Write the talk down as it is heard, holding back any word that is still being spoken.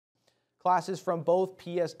Classes from both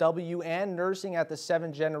PSW and nursing at the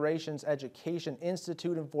Seven Generations Education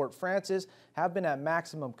Institute in Fort Frances have been at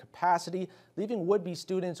maximum capacity, leaving would-be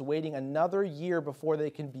students waiting another year before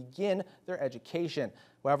they can begin their education.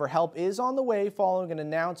 However, help is on the way following an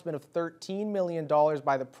announcement of $13 million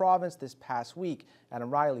by the province this past week.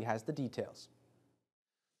 Adam Riley has the details.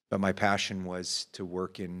 But my passion was to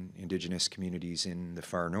work in Indigenous communities in the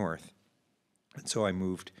far north. And so I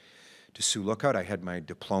moved to Sioux Lookout. I had my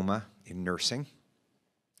diploma in nursing,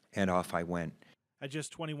 and off I went. At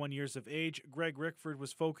just 21 years of age, Greg Rickford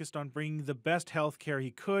was focused on bringing the best health care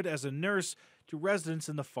he could as a nurse to residents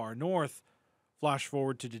in the far north. Flash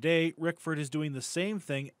forward to today, Rickford is doing the same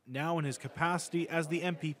thing now in his capacity as the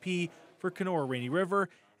MPP for Kenora-Rainy River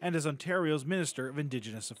and as Ontario's Minister of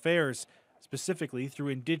Indigenous Affairs, specifically through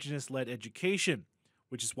Indigenous-led education,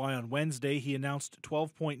 which is why on Wednesday he announced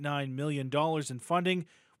 $12.9 million in funding,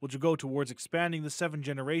 which will go towards expanding the Seven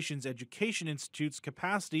Generations Education Institute's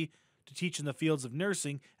capacity to teach in the fields of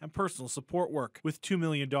nursing and personal support work, with $2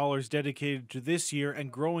 million dedicated to this year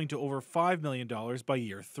and growing to over $5 million by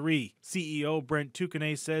year 3. CEO Brent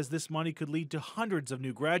Toucanay says this money could lead to hundreds of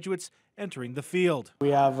new graduates entering the field. We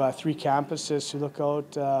have 3 campuses to look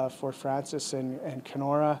out, Fort Frances and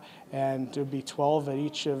Kenora, and there will be 12 at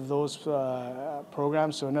each of those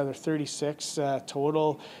programs, so another 36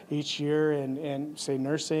 total each year in say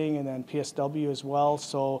nursing and then PSW as well.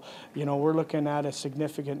 So, you know, we're looking at a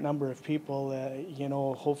significant number of people, you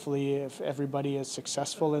know, hopefully if everybody is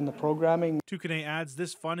successful in the programming. Toucanay adds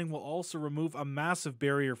this funding will also remove a massive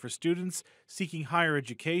barrier for students seeking higher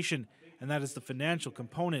education, and that is the financial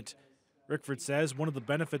component. Rickford says one of the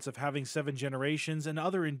benefits of having Seven Generations and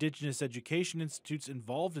other Indigenous education institutes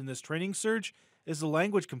involved in this training surge is the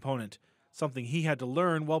language component, something he had to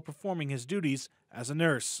learn while performing his duties as a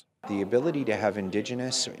nurse. The ability to have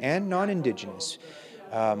Indigenous and non-Indigenous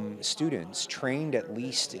students trained at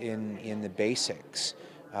least in the basics,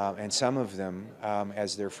 and some of them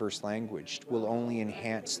as their first language, will only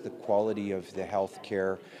enhance the quality of the health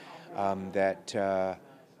care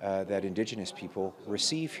that Indigenous people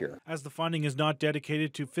receive here. As the funding is not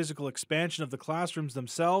dedicated to physical expansion of the classrooms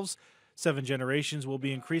themselves, Seven Generations will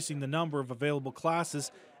be increasing the number of available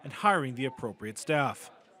classes and hiring the appropriate staff.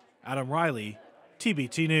 Adam Riley,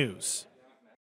 TBT News.